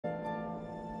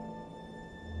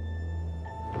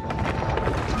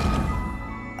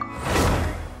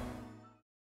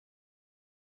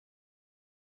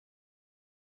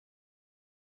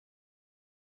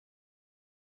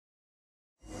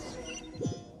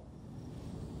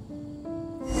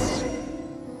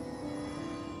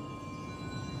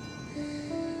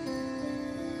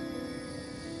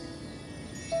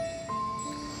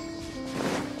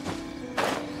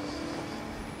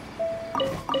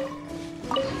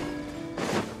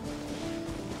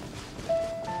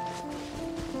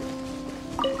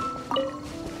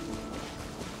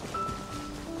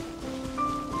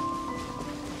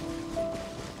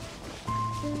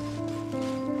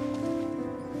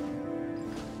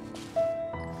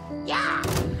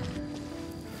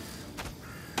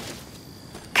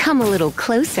Come a little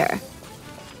closer.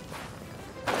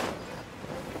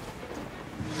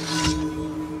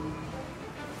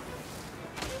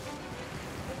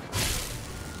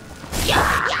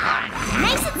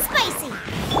 Nice and spicy.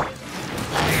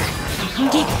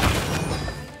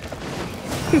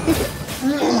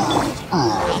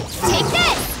 Take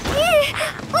this.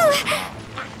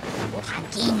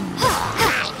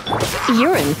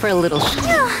 You're in for a little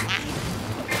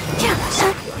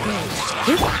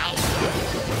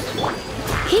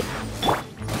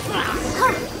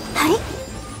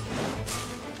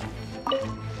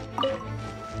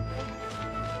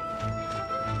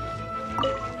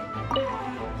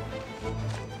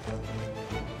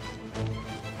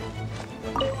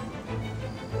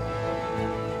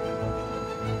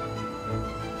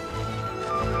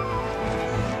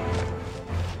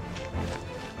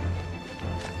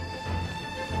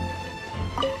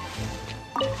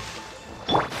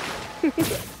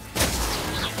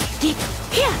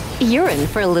You're in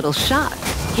for a little shock.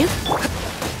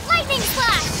 Lightning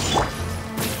flash.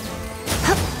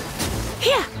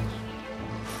 Yeah.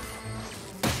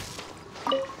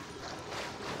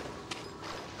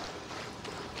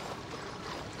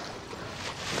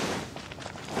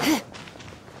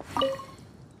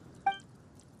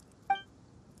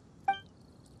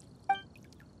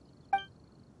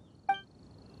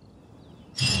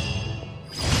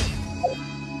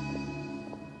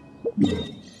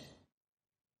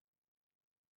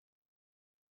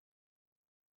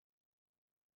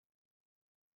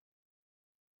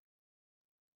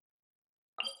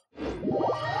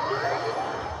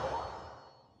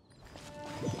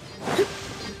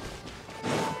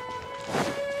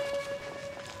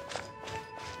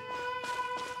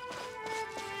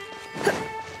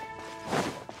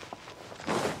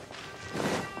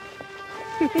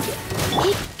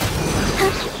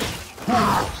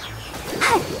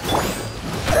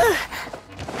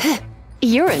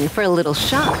 You're in for a little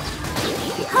shock.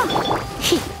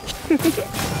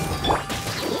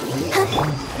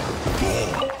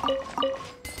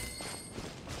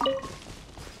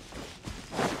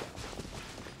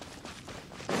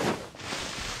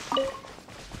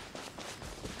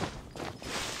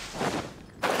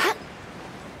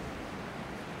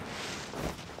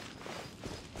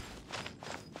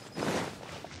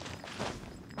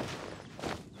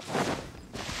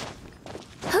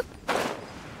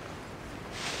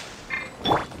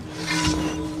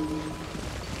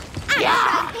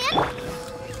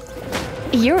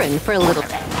 You're in for a little...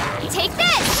 Take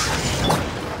this!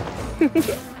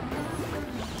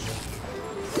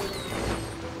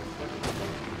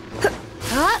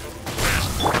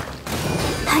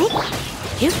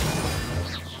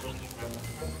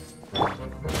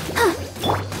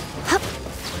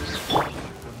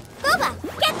 Booba,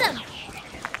 get them!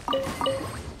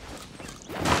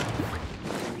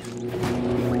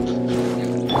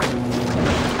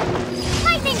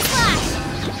 Lightning flash!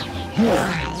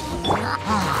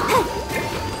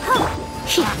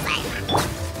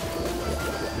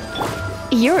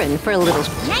 You're in for a little...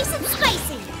 Nice and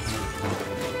spicy!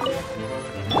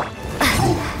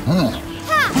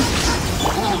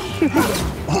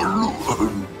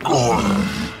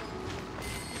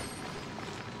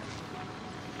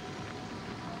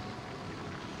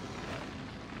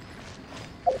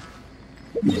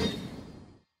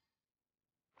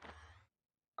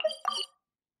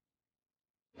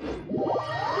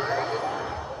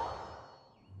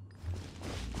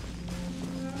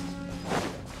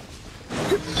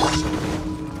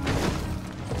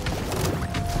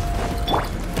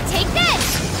 Take this!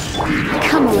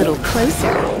 Come a little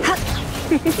closer.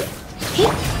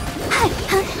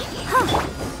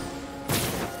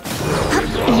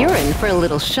 You're in for a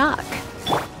little shock.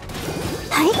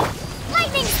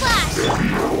 Lightning flash!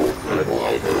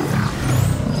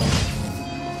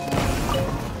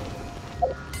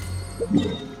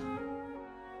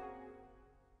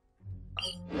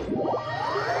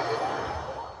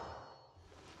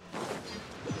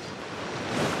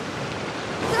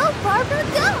 Go, Barbara,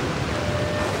 go!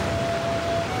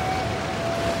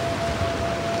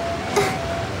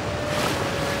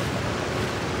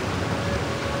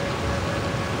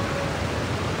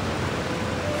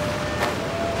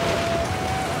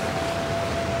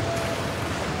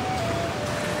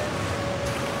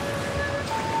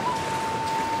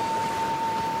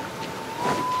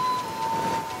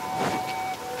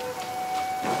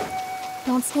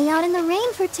 Don't stay out in the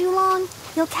rain for too long.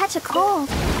 You'll catch a cold.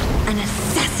 An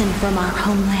assassin from our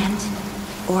homeland,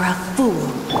 or a fool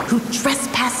who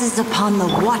trespasses upon the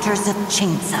waters of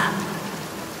Chainsa,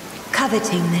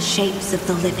 coveting the shapes of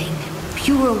the living,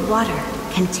 Pure water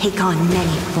can take on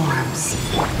many forms.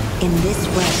 In this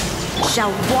way,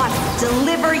 shall water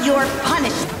deliver your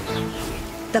punishment.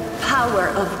 The power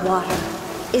of water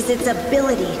is its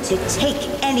ability to take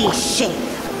any shape.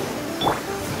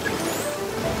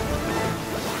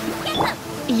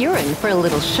 You're in for a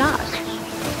little shock.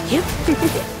 Yep.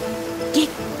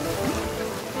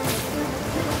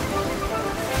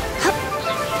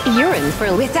 You're in for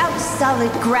a Without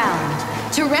solid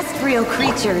ground, terrestrial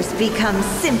creatures become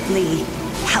simply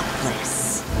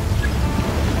helpless.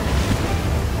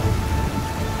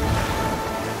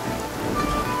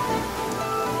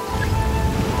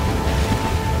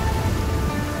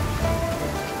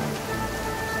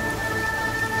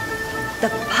 The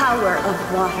power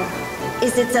of water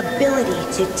is its ability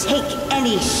to take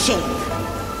any shape.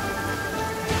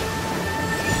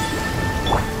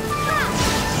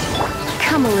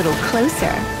 Come a little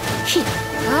closer.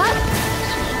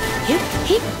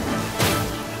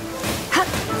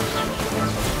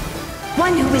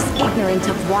 One who is ignorant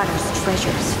of water's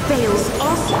treasures fails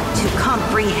also to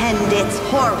comprehend its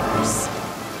horrors.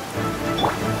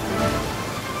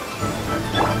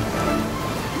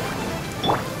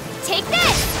 Take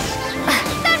this!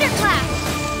 Thunderclap!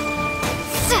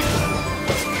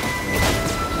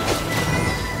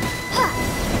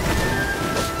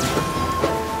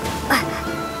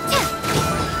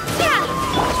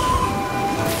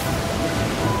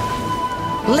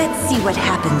 Let's see what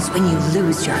happens when you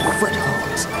lose your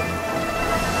foothold.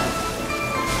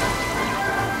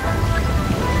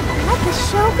 Let the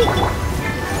show begin.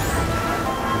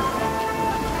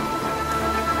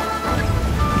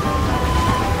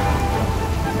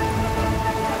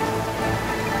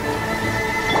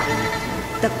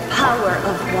 The power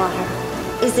of water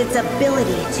is its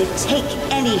ability to take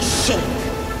any shape.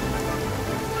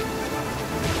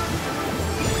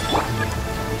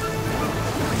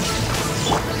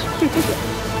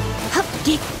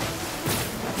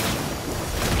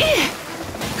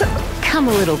 Come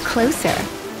a little closer.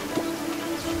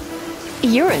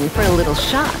 You're in for a little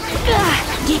shock.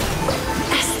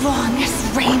 As long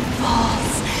as rain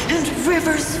falls and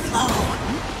rivers flow,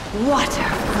 water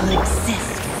will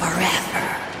exist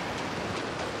forever.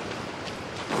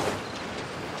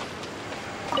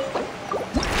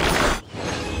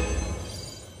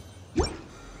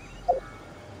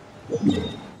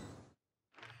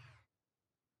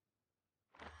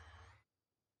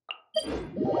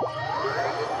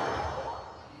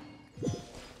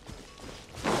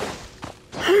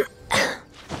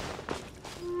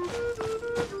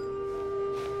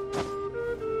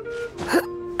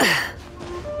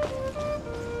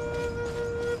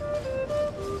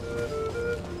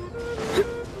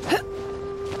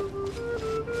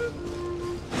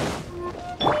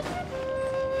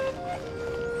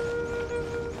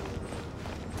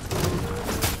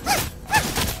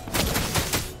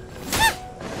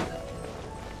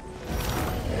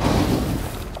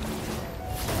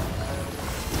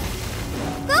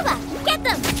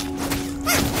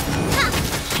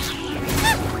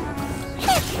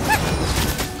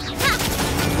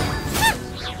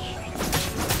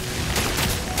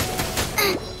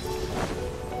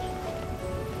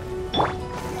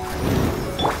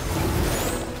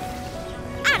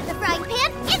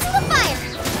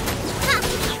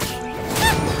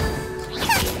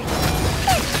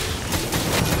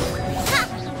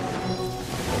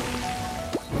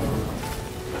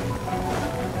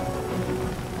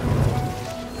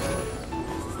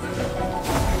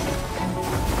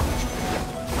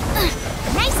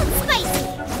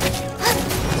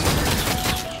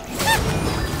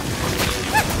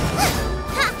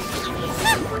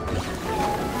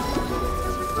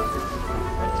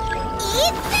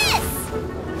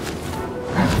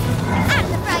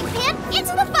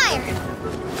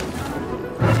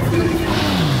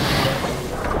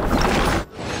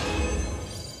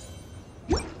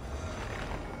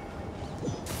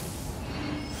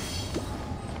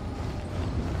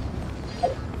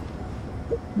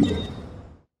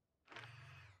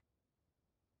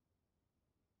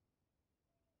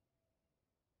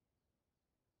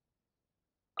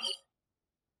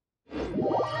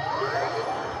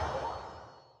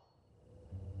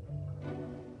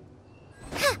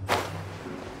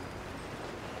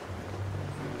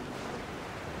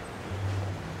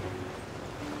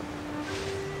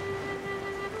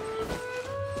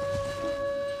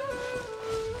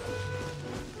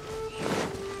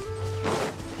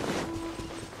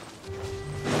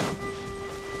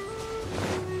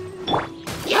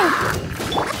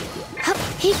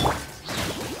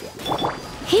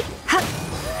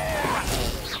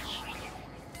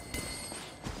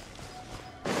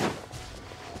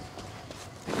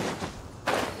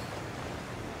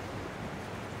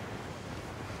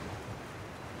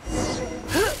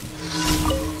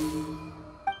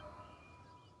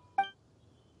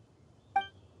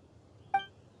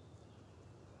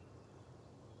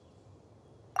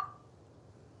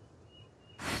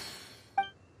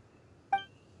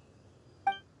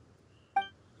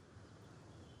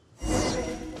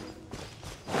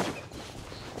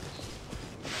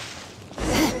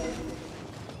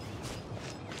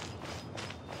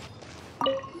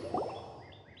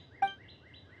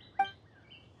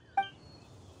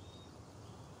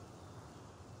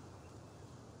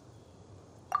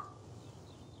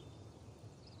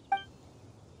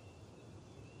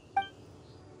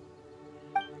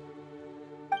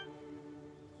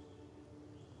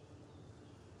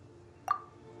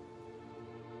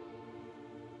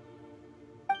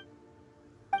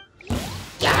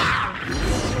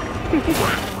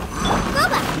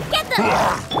 Boba, get them!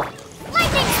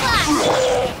 Lightning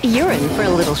slash! You're in for a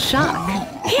little shock.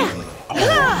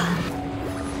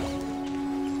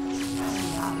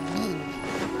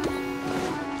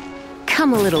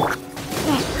 Come a little.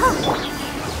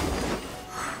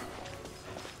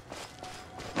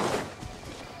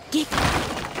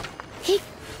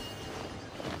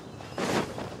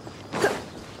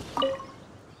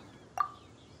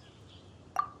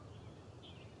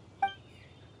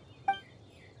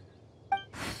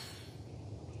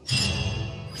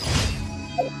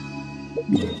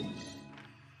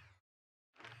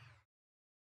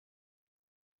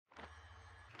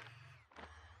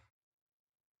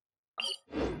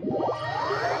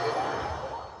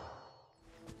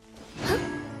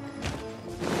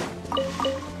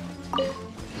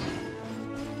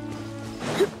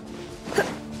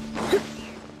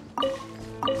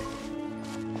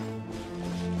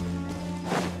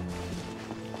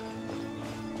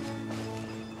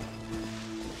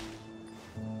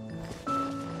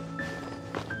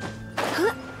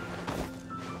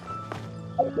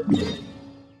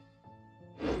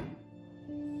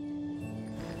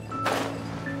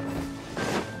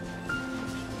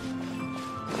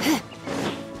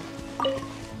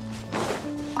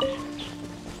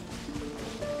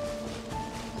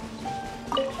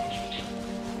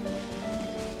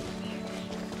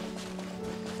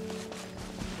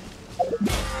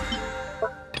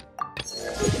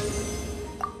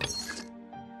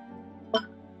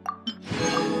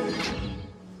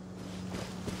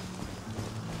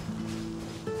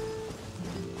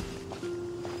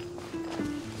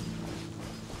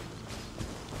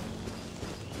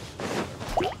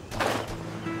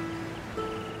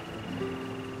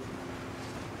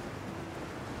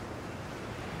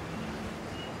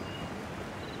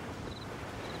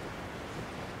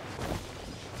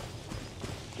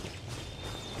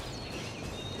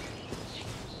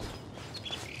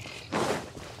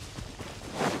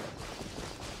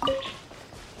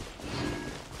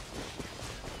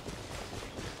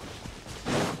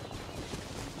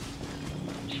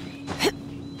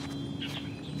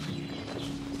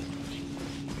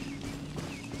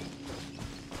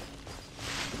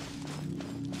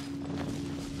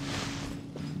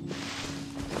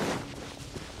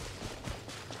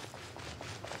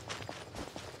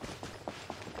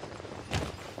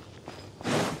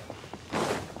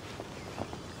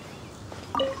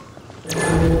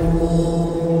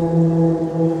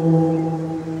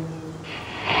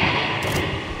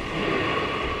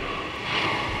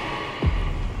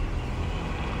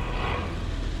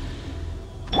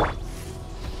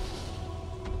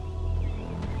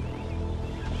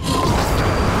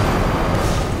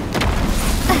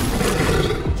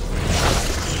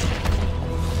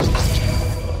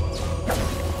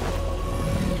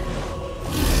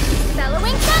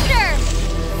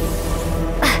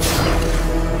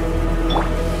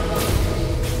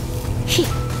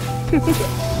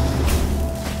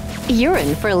 You're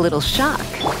in for a little shock.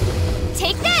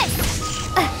 Take this!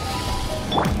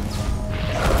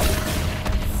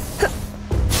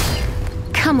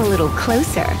 Come a little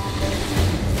closer.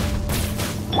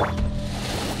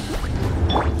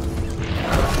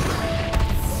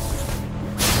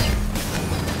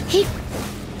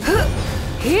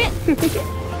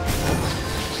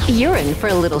 You're in for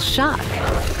a little shock.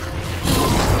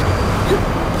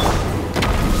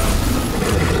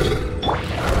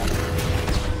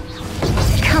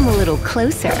 Come a little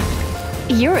closer.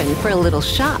 You're in for a little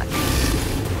shock.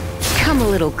 Come a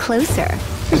little closer. Out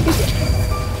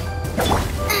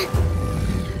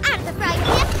of the frying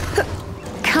pan!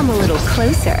 Come a little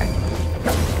closer.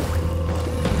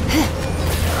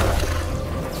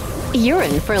 You're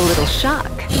in for a little shock.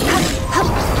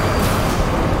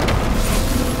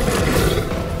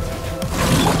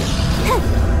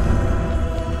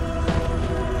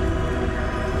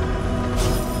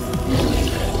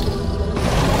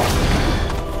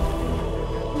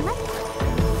 Let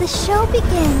the show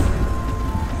begin.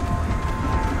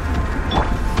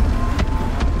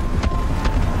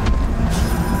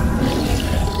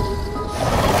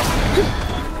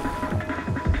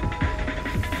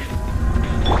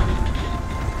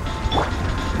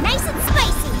 Nice and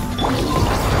spicy.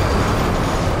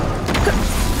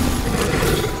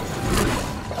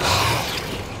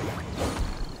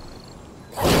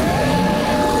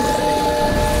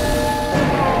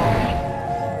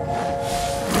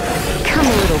 Come a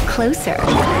little closer.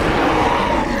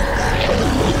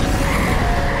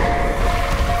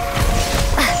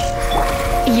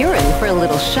 You're in for a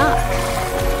little shock.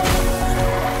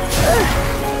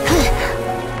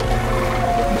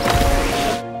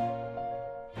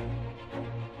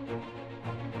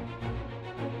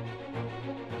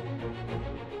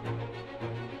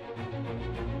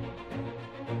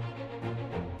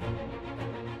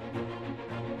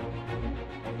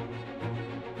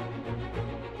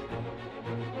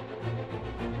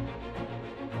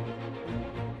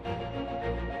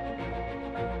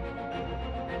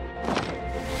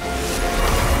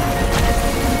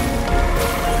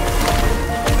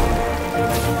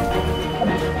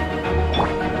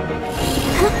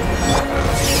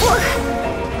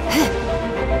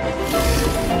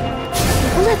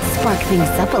 spark things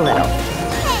up a little.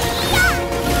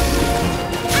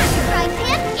 After frying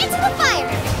pan, into the fire!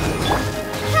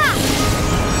 Ha!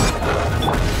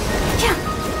 Yeah.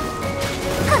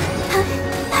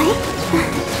 Hi.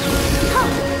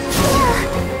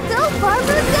 Go,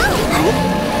 Barber, go!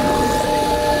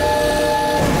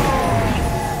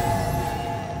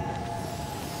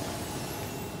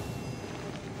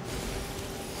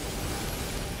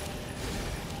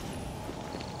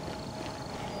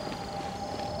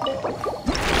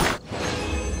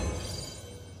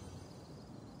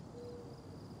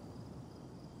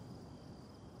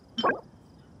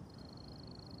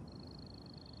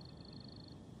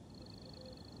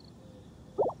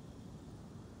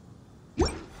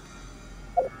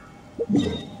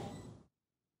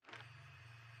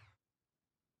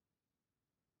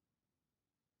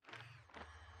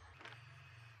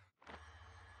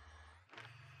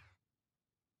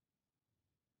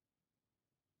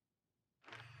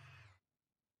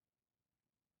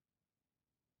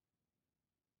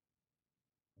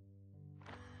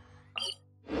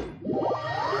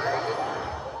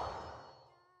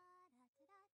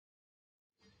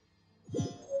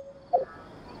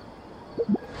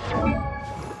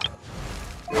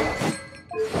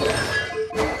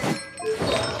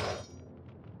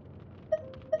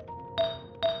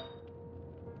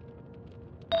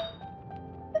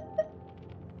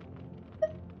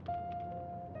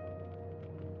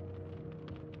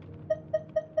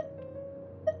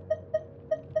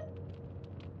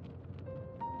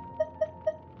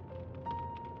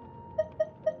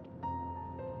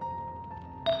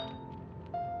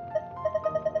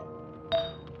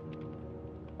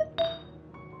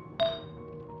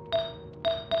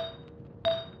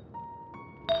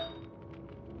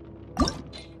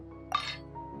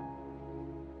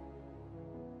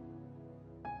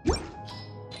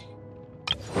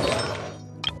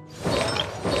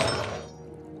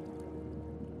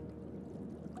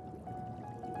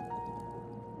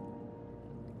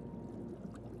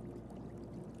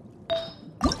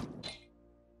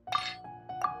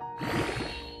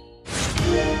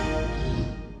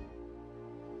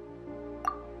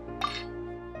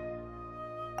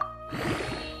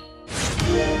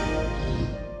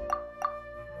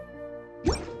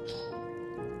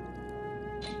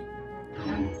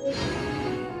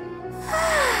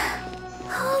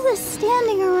 All the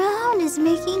standing around is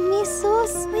making me so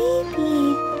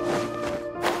sleepy.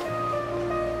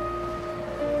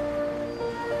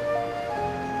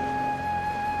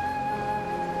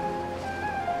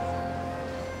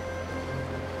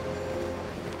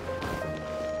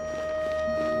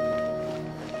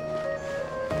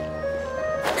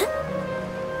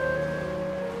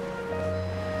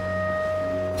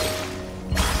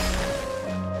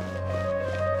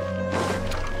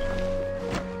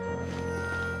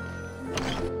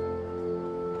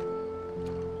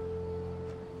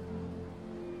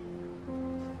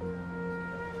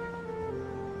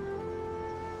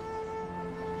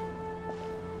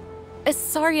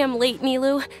 Sorry I'm late,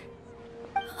 Milu.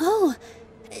 Oh,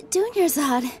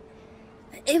 Dunyarzad.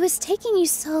 It was taking you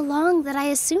so long that I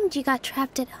assumed you got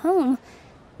trapped at home,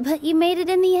 but you made it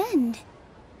in the end.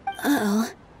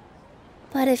 Uh-oh.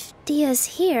 But if Dia's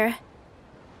here,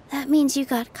 that means you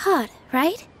got caught,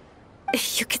 right?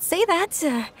 You could say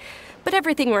that, but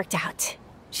everything worked out.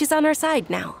 She's on our side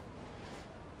now.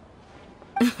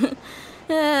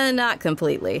 Not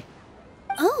completely.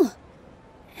 Oh,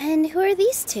 and who are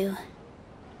these two?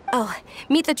 Oh,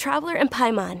 meet the Traveler and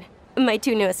Paimon, my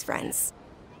two newest friends.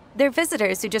 They're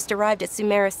visitors who just arrived at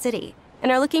Sumeru City and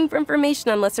are looking for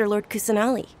information on Lesser Lord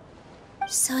Kusanali.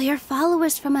 So you're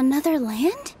followers from another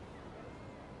land?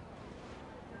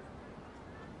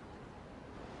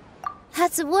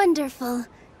 That's wonderful.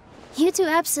 You two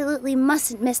absolutely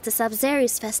mustn't miss the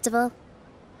Sabzeruz festival.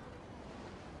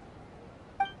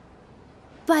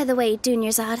 By the way,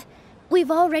 Dunyarzad, we've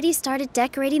already started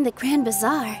decorating the Grand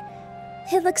Bazaar.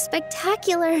 It looks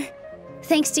spectacular,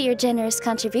 thanks to your generous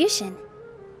contribution.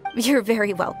 You're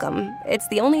very welcome. It's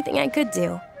the only thing I could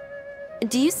do.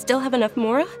 Do you still have enough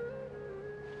Mora?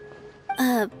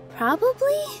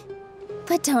 Probably?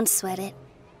 But don't sweat it.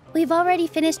 We've already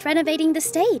finished renovating the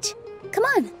stage. Come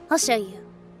on, I'll show you.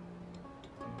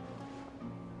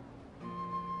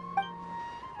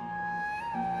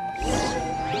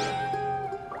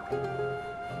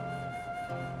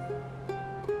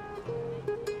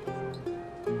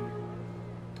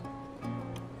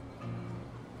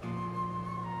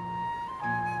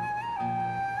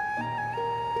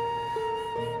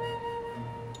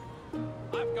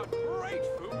 I've got great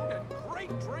food and great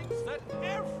drinks that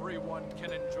everyone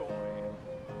can enjoy.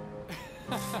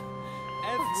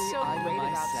 What's so great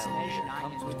about Smash 9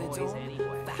 comes with its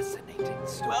own fascinating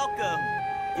story. Welcome!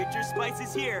 Get your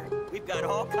spices here. We've got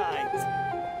all kinds.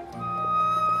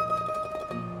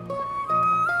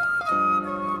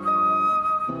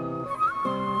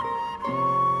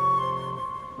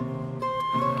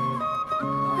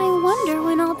 I wonder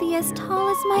when I'll be as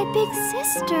tall as my big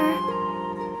sister.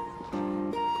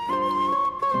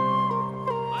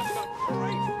 I've got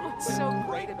great food. What's so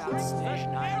great about Smash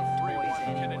 9 toys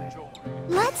anyway?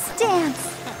 Let's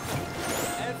dance!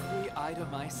 Every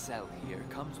item I sell here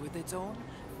comes with its own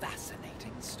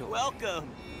fascinating story. Welcome!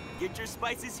 Get your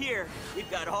spices here. We've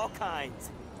got all kinds.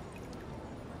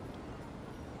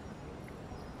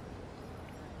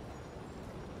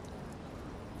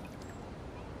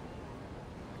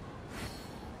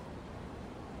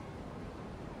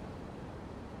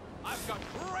 I've got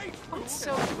great food. What's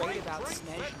so great about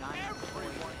Smash 9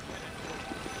 everyone can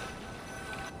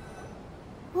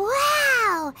enjoy.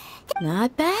 Wow!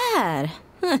 Not bad.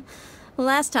 Huh.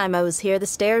 Last time I was here, the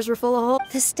stairs were full of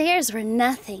holes. The stairs were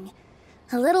nothing.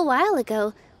 A little while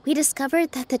ago, we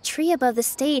discovered that the tree above the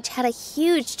stage had a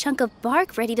huge chunk of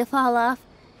bark ready to fall off.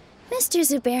 Mr.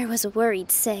 Zubair was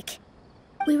worried sick.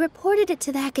 We reported it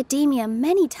to the academia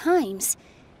many times,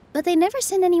 but they never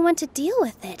sent anyone to deal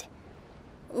with it.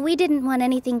 We didn't want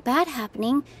anything bad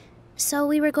happening, so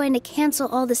we were going to cancel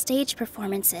all the stage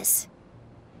performances.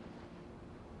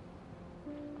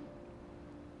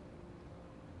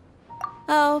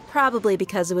 Oh, probably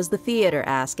because it was the theater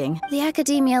asking. The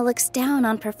academia looks down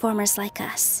on performers like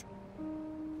us.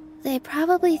 They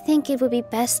probably think it would be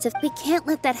best if we can't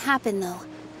let that happen, though.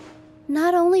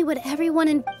 Not only would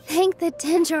everyone thank the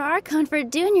Dendro Archon for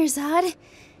Dunyarzad,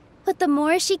 but the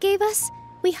more she gave us,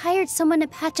 we hired someone to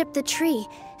patch up the tree,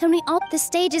 and the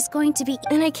stage is going to be.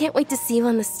 And I can't wait to see you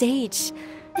on the stage.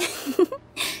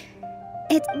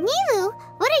 It's Nilu,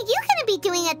 what are you gonna be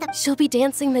doing at the— She'll be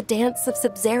dancing the dance of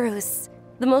Sub-Zeros.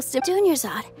 The most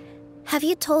Dunyarzad. Have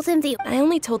you told him the— I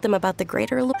only told them about the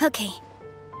greater Okay.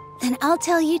 Then I'll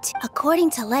tell you according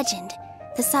to legend,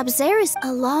 the Sub-Zeros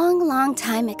a long, long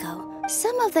time ago,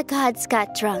 some of the gods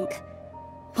got drunk.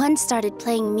 One started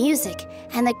playing music,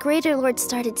 and the Greater Lord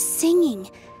started singing,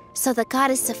 so the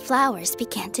goddess of flowers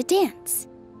began to dance.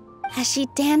 As she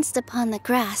danced upon the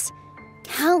grass,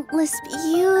 countless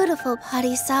beautiful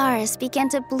Padisaras began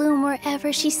to bloom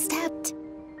wherever she stepped.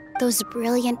 Those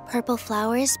brilliant purple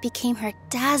flowers became her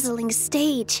dazzling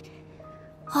stage.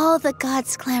 All the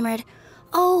gods clamored,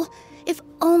 "Oh, if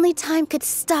only time could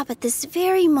stop at this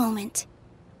very moment."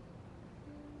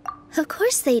 Of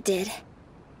course they did.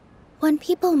 When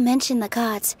people mention the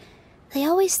gods, they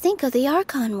always think of the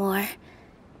Archon War.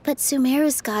 But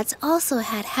Sumeru's gods also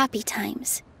had happy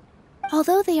times.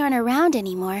 Although they aren't around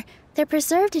anymore, they're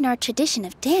preserved in our tradition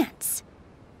of dance.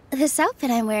 This outfit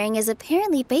I'm wearing is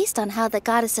apparently based on how the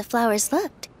goddess of flowers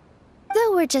looked.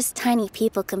 Though we're just tiny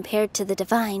people compared to the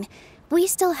divine, we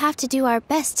still have to do our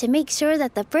best to make sure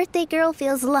that the birthday girl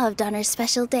feels loved on her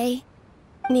special day.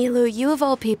 Nilu, you of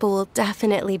all people will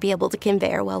definitely be able to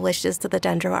convey our well wishes to the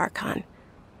Dendro Archon.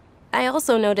 I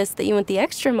also noticed that you went the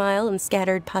extra mile and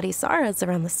scattered Padisaras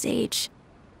around the stage.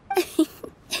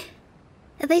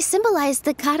 They symbolize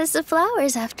the goddess of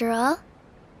flowers, after all.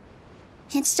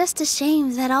 It's just a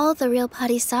shame that all the real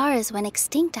Padisaras went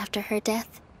extinct after her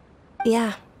death.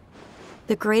 Yeah.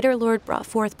 The Greater Lord brought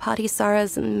forth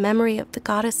Padisaras in memory of the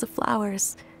goddess of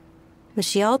flowers, but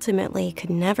she ultimately could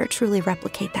never truly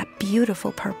replicate that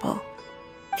beautiful purple.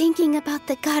 Thinking about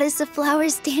the goddess of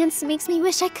flowers dance makes me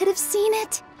wish I could have seen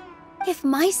it. If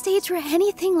my stage were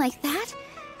anything like that,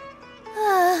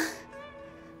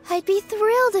 I'd be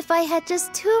thrilled if I had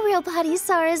just 2 real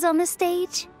Padisaras on the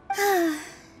stage.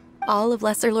 All of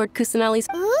Lesser Lord Kusanali's—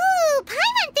 Ooh,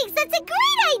 Paimon thinks that's a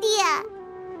great idea!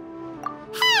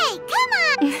 Hey, come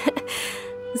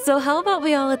on! So how about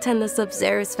we all attend the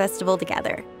Sub-Zeros festival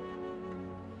together?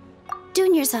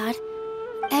 Dunyarzad,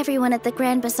 everyone at the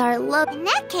Grand Bazaar loved— In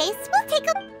that case, we'll take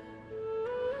a—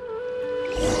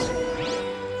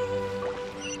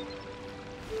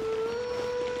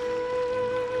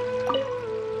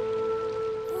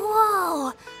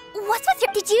 Whoa! What's with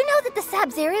your— Did you know that the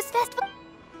Sub-Zeros festival—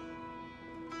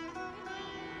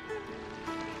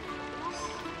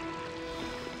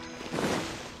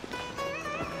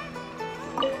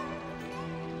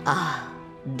 Ah,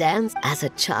 dance as a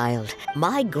child.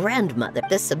 My grandmother,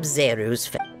 the Sub-Zeros.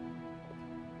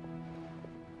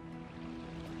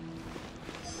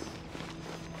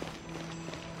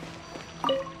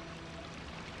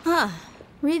 Huh.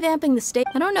 Revamping the stage.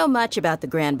 I don't know much about the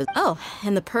Grand Bazaar. Oh,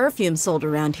 and the perfume sold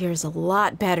around here is a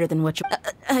lot better than what you—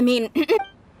 I mean...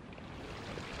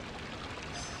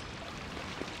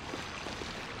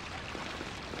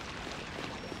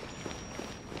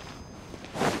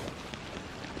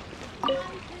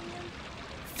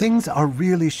 Things are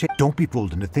really Don't be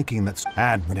fooled into thinking that's...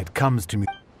 And when it comes to me...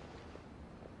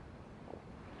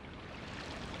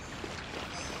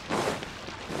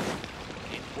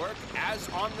 In work as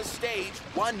on the stage,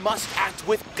 one must act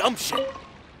with gumption.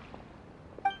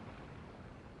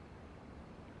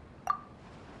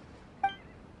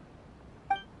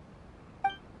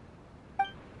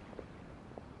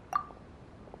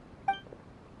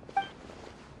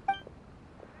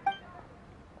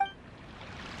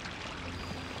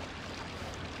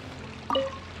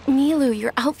 Nilou,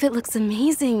 your outfit looks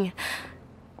amazing.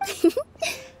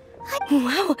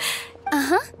 Wow.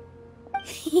 Uh-huh.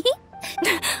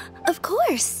 Of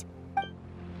course.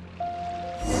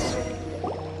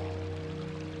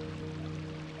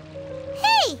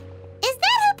 Hey! Is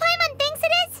that who Paimon thinks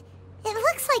it is? It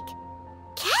looks like...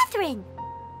 Catherine!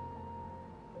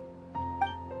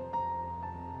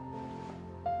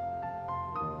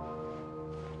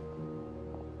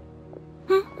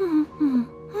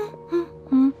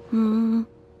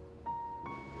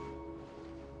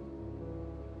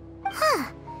 Huh.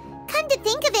 Come to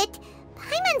think of it,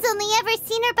 Paimon's only ever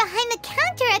seen her behind the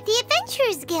counter at the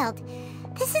Adventurers Guild.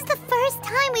 This is the first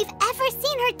time we've ever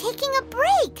seen her taking a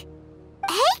break.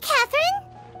 Hey, Catherine!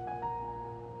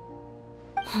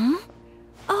 Huh?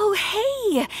 Oh,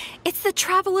 hey! It's the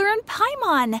Traveler and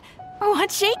Paimon!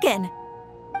 What's shaken?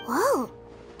 Whoa.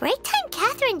 Break time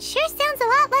Catherine sure sounds a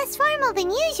lot less formal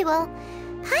than usual.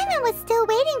 Paimon was still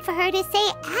waiting for her to say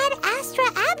Ad Astra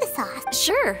Abyssos.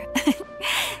 Sure.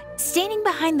 Standing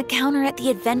behind the counter at the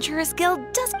Adventurers Guild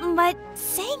does, but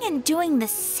saying and doing the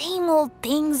same old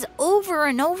things over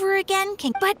and over again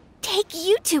can. But take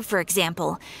you two, for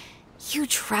example. You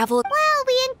travel. Well,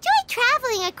 we enjoy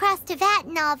traveling across Teyvat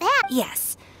and all that.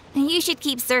 Yes. You should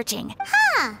keep searching.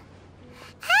 Huh.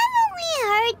 Haven't we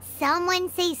heard someone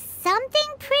say something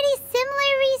pretty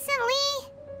similar recently?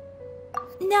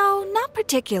 No, not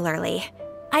particularly.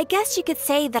 I guess you could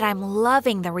say that I'm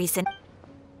loving the recent.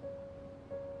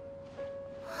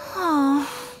 Oh,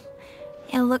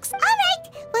 it looks.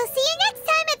 Alright, we'll see you next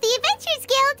time at the Adventurers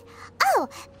Guild. Oh,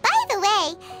 by the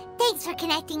way, thanks for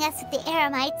connecting us with the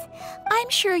Eremites. I'm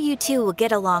sure you two will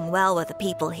get along well with the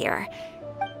people here.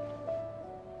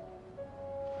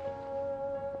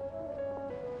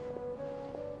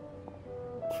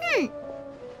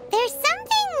 There's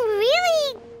something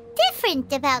really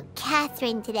different about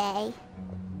Catherine today.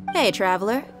 Hey,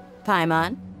 Traveler.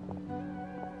 Paimon.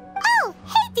 Oh,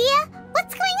 hey, Dia.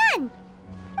 What's going on?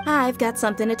 I've got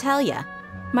something to tell ya.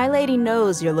 My lady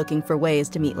knows you're looking for ways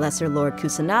to meet Lesser Lord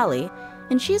Kusanali,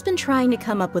 and she's been trying to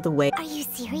come up with a way. Are you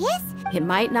serious? It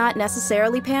might not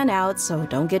necessarily pan out, so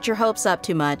don't get your hopes up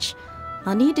too much.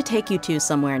 I'll need to take you two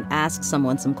somewhere and ask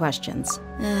someone some questions.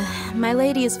 My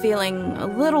lady is feeling a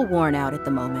little worn out at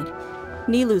the moment.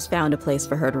 Nilou's found a place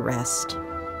for her to rest.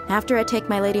 After I take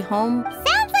my lady home...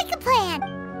 Sounds like a plan!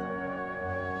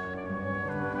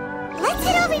 Let's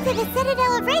head over to the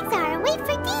Citadel of Rexar and wait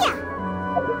for Dia!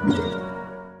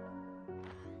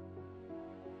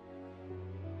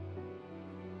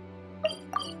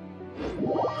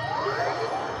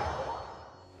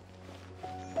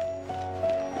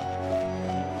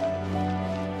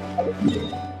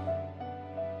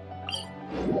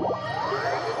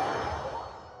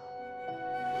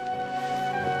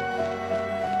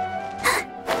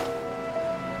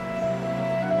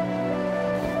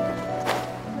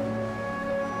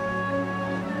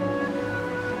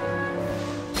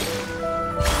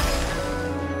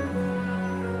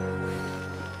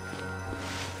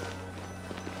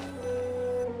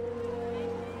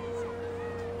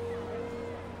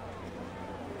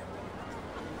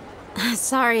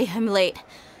 Sorry, I'm late.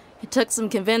 It took some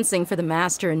convincing for the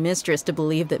Master and Mistress to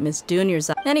believe that Miss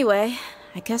Dunyarzad... Anyway,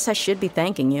 I guess I should be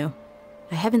thanking you.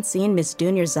 I haven't seen Miss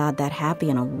Dunyarzad that happy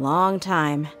in a long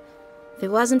time. If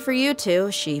it wasn't for you two,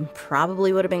 she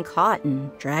probably would have been caught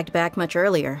and dragged back much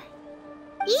earlier.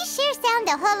 You sure sound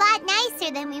a whole lot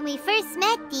nicer than when we first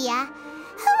met, Dia.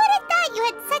 Who would have thought you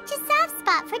had such a soft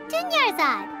spot for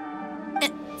Dunyarzad?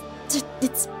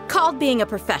 It's called being a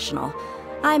professional.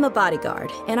 I'm a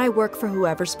bodyguard, and I work for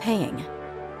whoever's paying.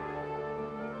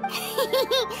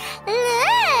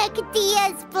 Look,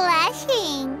 Dia's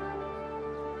blushing.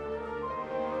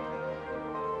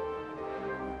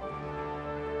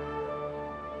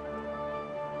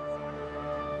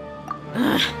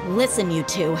 Listen, you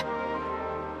two.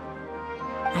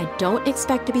 I don't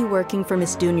expect to be working for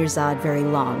Miss Dunyarzad very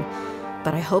long,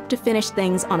 but I hope to finish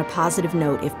things on a positive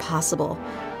note if possible.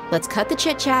 Let's cut the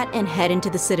chit-chat and head into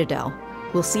the Citadel.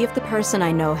 We'll see if the person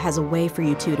I know has a way for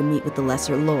you two to meet with the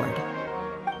Lesser Lord.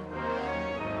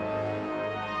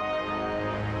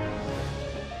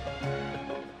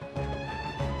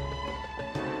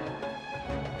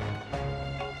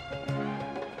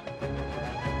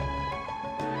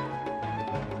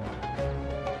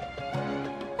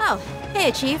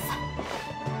 Hey, Chief.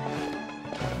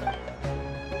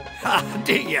 Ha,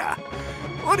 Dia!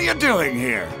 What are you doing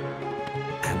here?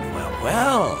 And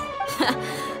well.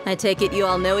 I take it you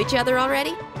all know each other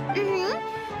already?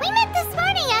 Mm-hmm. We met this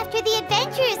morning after the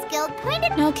Adventurers Guild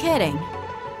pointed— No kidding.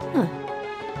 Huh.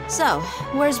 So,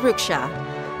 where's Ruksha?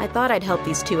 I thought I'd help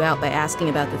these two out by asking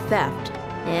about the theft.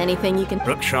 Anything you can—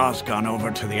 Ruksha's gone over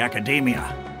to the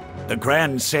Academia. The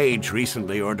Grand Sage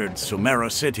recently ordered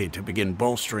Sumeru City to begin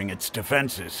bolstering its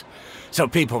defenses, so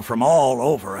people from all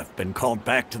over have been called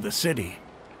back to the city.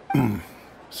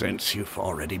 Since you've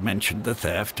already mentioned the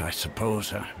theft, I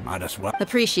suppose I might as well—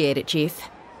 Appreciate it, Chief.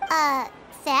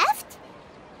 Theft?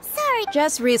 Sorry.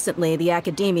 Just recently, the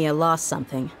Academia lost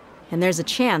something, and there's a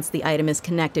chance the item is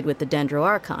connected with the Dendro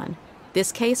Archon.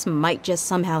 This case might just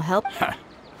somehow help.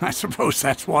 I suppose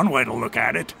that's one way to look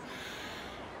at it.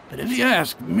 But if you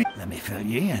ask me, let me fill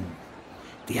you in.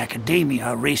 The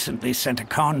Academia recently sent a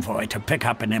convoy to pick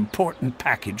up an important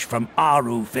package from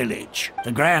Aru village.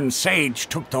 The Grand Sage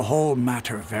took the whole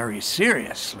matter very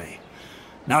seriously.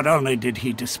 Not only did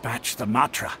he dispatch the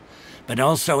Matra, but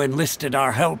also enlisted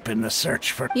our help in the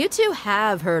search for— You two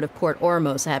have heard of Port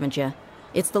Ormos, haven't you?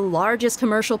 It's the largest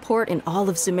commercial port in all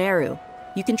of Sumeru.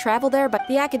 You can travel there, but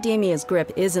the Academia's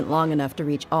grip isn't long enough to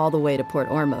reach all the way to Port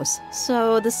Ormos.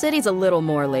 So the city's a little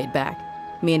more laid back,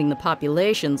 meaning the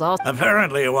population's also—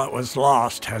 Apparently what was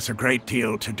lost has a great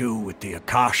deal to do with the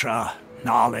Akasha,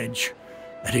 knowledge,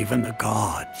 and even the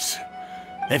gods.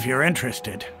 If you're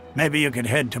interested, maybe you could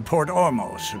head to Port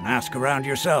Ormos and ask around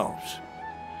yourselves.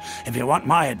 If you want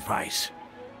my advice,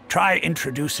 try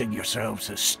introducing yourselves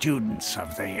as students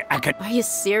of the Are you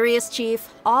serious, Chief?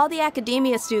 All the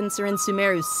Academia students are in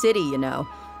Sumeru City, you know.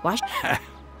 Why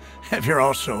If you're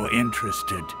also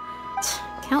interested.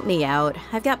 Count me out.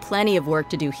 I've got plenty of work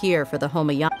to do here for the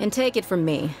Homayan. And take it from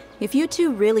me, if you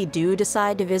two really do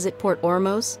decide to visit Port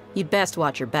Ormos, you'd best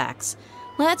watch your backs.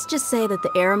 Let's just say that the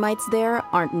Eremites there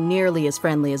aren't nearly as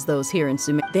friendly as those here in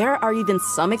Sumeru. There are even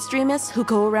some extremists who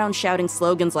go around shouting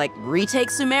slogans like, "Retake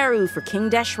Sumeru for King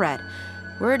Deshret."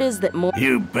 Word is that more—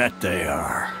 You bet they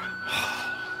are.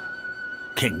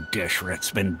 King Deshret's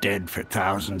been dead for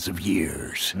thousands of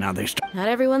years. Now they Not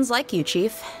everyone's like you,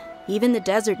 Chief. Even the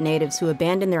desert natives who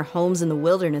abandoned their homes in the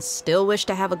wilderness still wish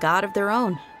to have a god of their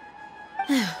own.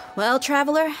 Well,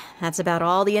 Traveler, that's about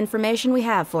all the information we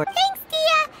have for— Thanks,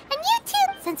 Dia! And you too!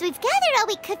 Since we've gathered all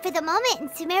we could for the moment in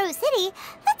Sumeru City,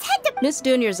 let's head to— Miss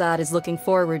Dunyarzad is looking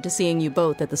forward to seeing you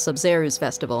both at the Sub-Zeru's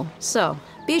festival, so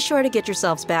be sure to get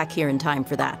yourselves back here in time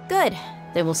for that. Good.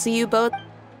 Then we'll see you both—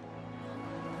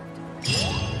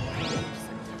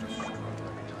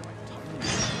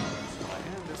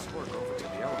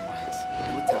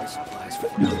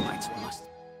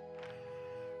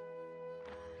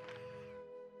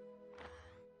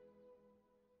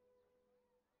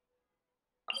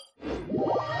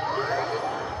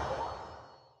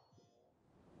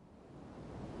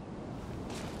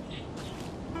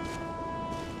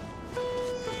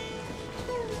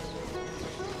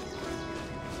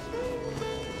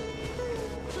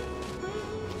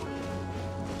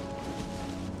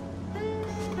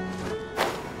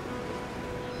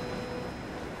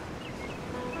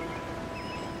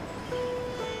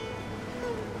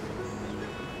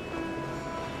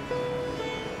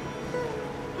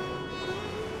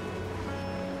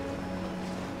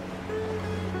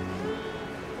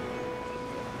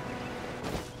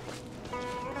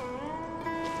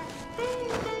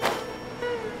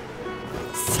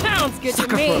 Sounds good to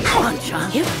me. For a punch, huh?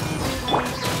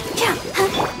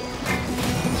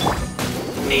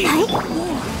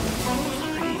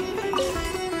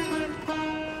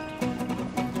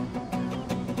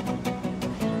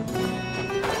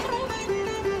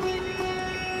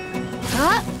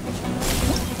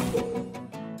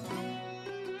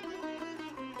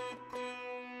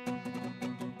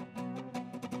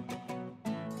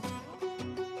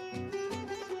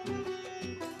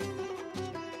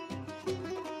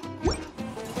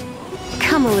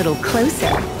 Come a little closer.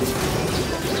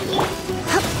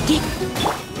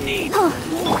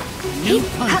 New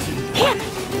punching.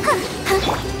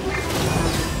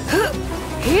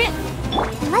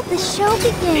 Let the show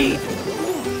begin!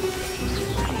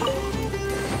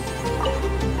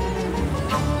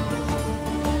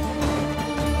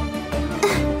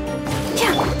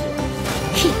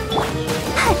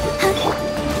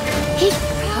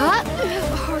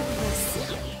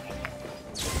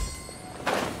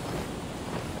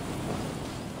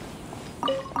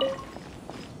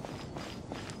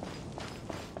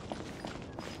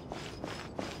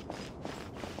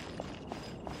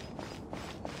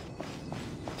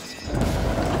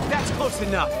 That's close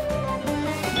enough.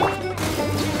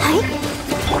 Hi.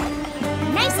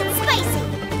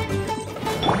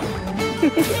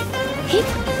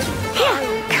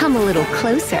 Come a little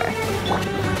closer.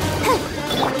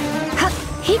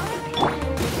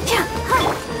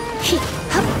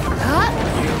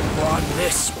 You want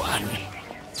this one?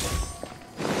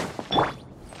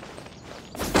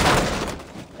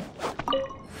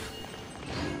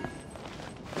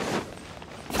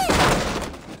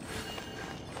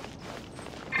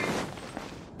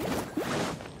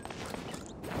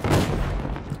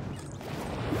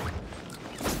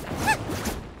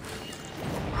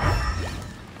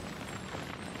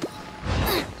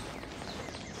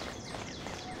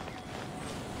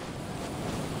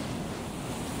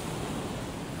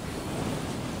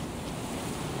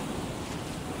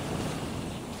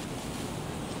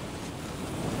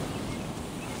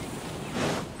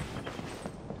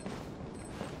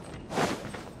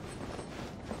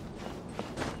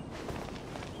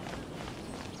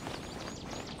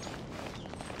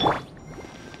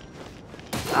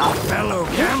 Fellow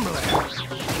gambler.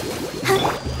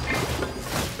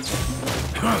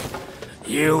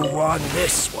 You won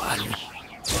this one.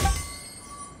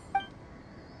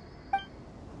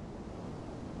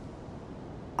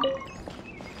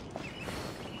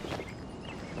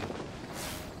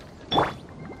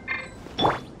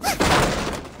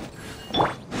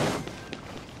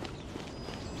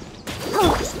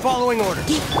 Following orders.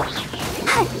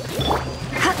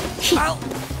 I'll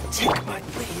take my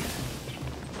leave.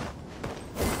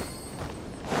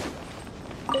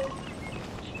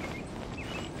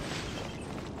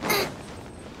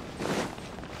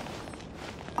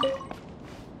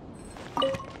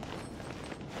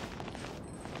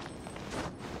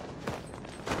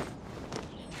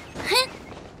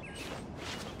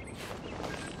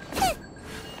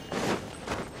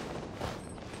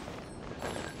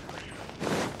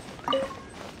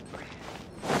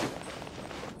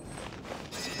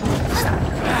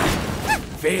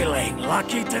 Feeling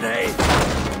lucky today?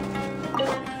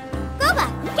 Goba,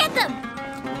 get them!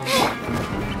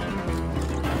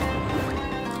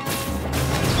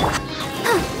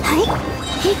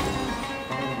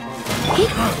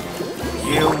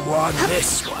 You won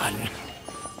this one.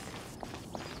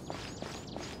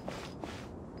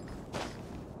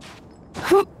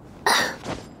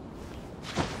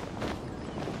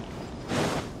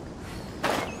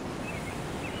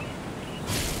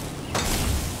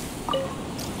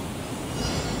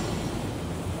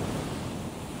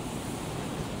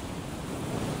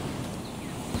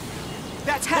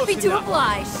 That's Happy close to enough.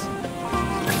 oblige.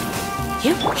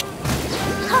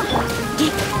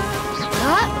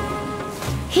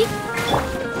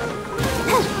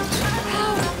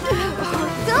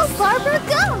 Go, Barbara,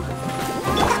 go!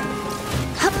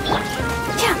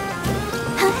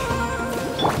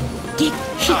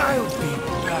 I'll be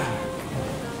back.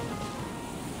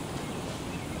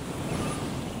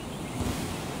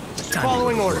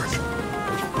 Following orders.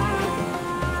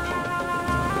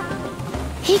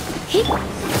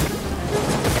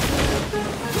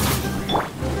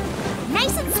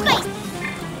 Nice and spiced!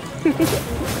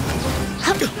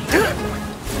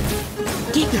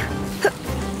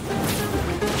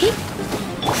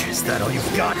 Is that all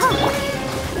you've got?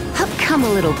 Come a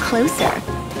little closer.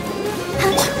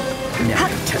 Now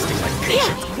you're testing my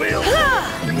patience. We'll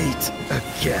meet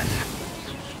again.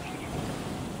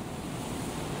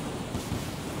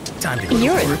 Time to go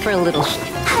You're to in work. for a little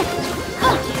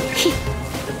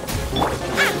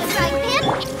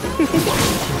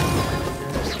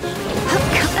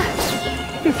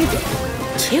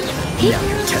Now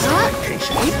you're testing my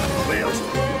patience. We'll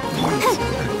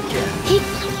meet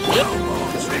again. No more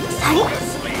tricks up your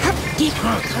sleeve.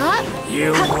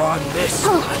 You won this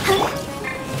one.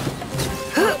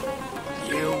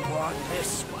 You won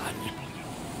this one.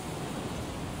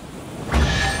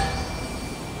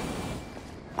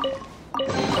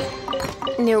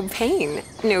 no pain,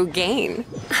 no gain.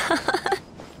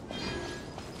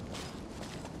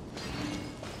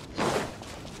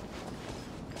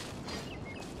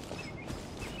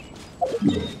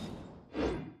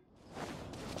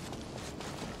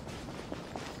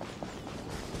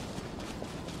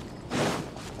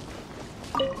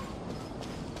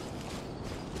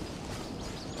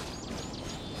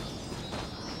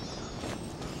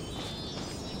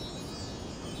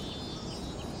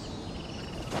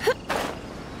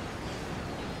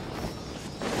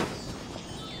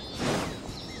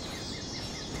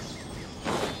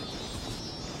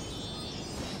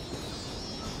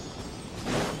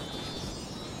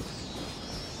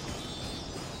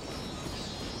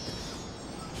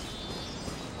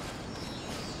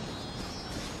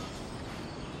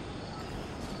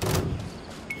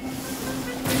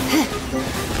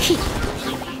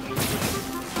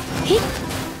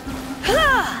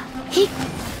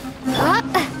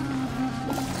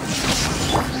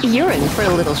 You're in for a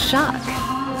little shock.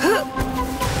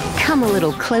 Come a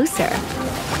little closer.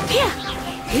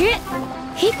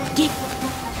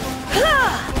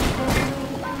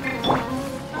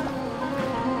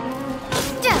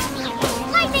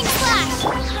 Lightning flash!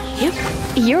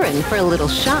 You're in for a little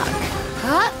shock.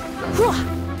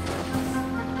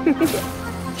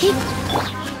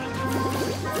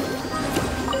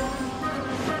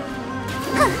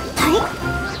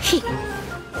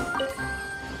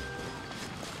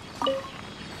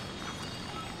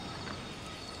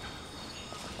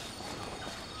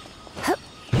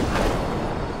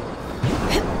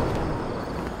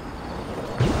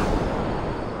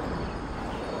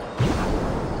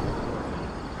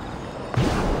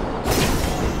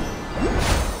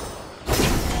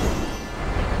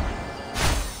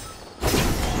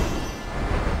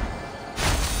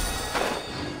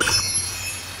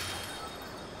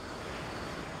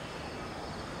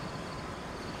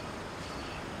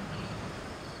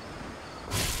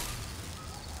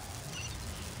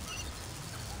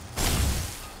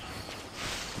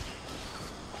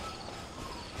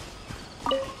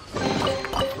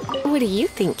 What do you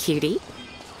think, cutie?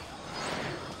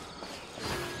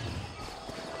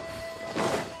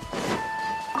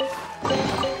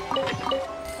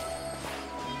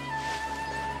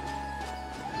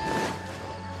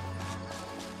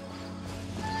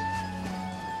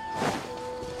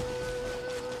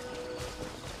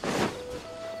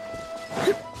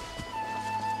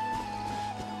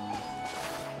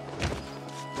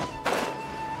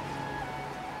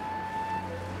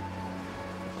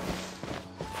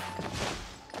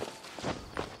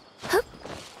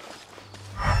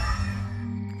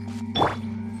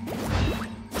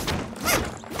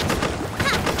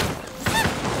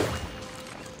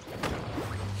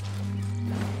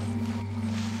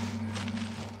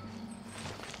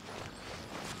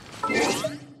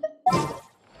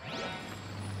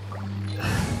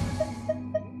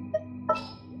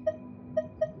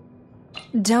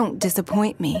 Don't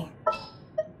disappoint me.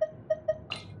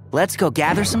 Let's go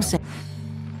gather some sand.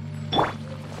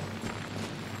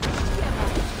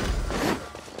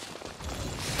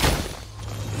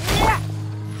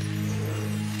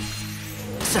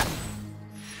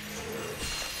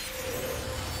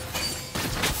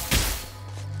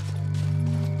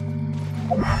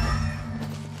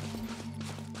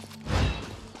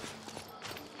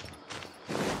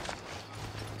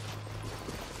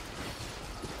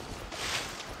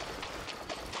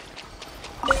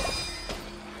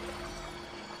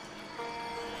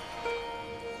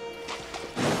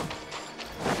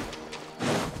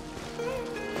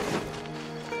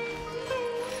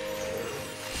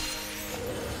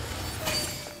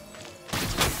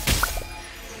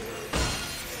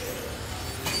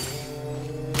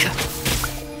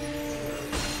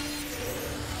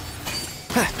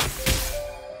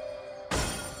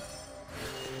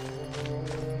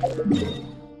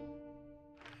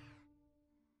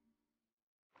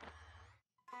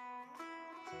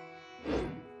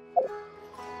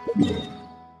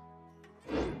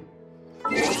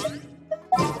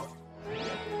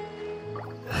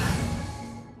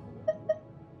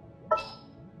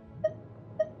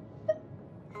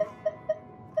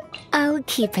 I'll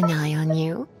keep an eye on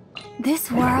you.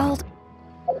 This world...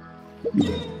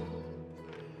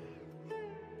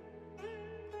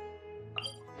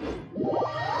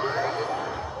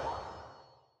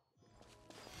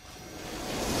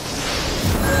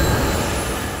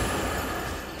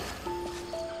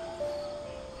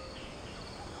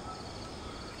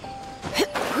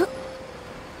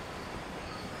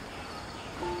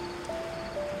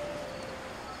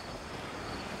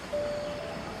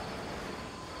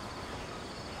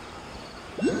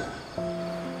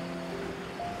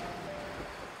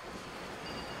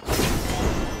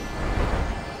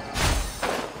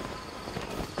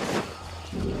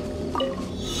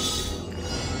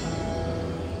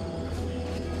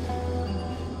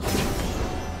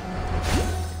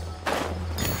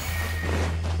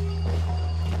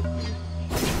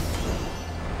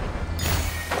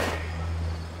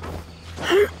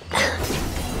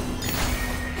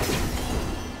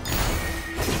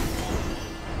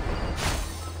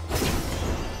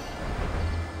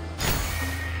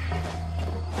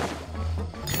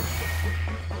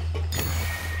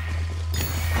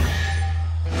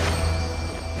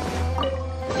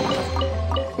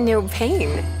 No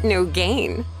pain, no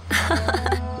gain.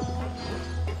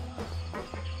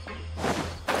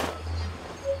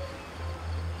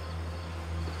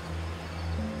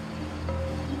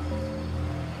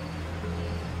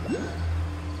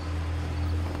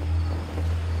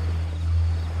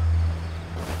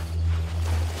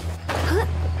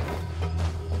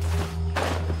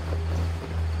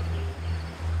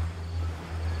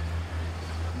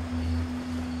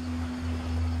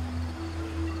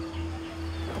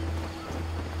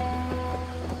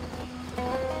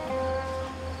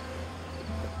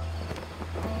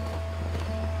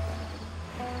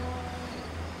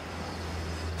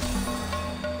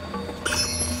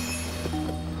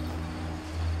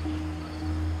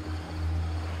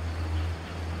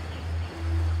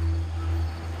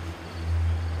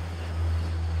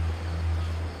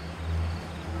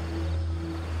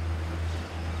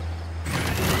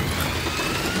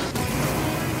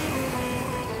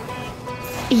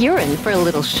 You're in for a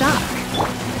little shock.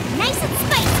 Nice and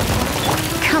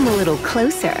spicy. Come a little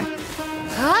closer.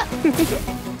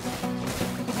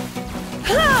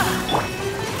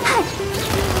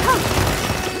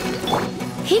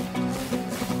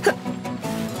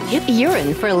 You're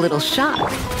in for a little shock.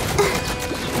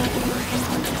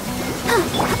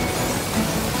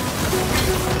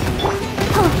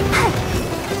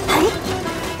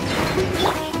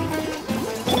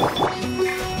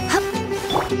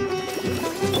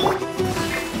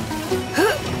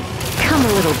 Come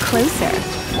a little closer.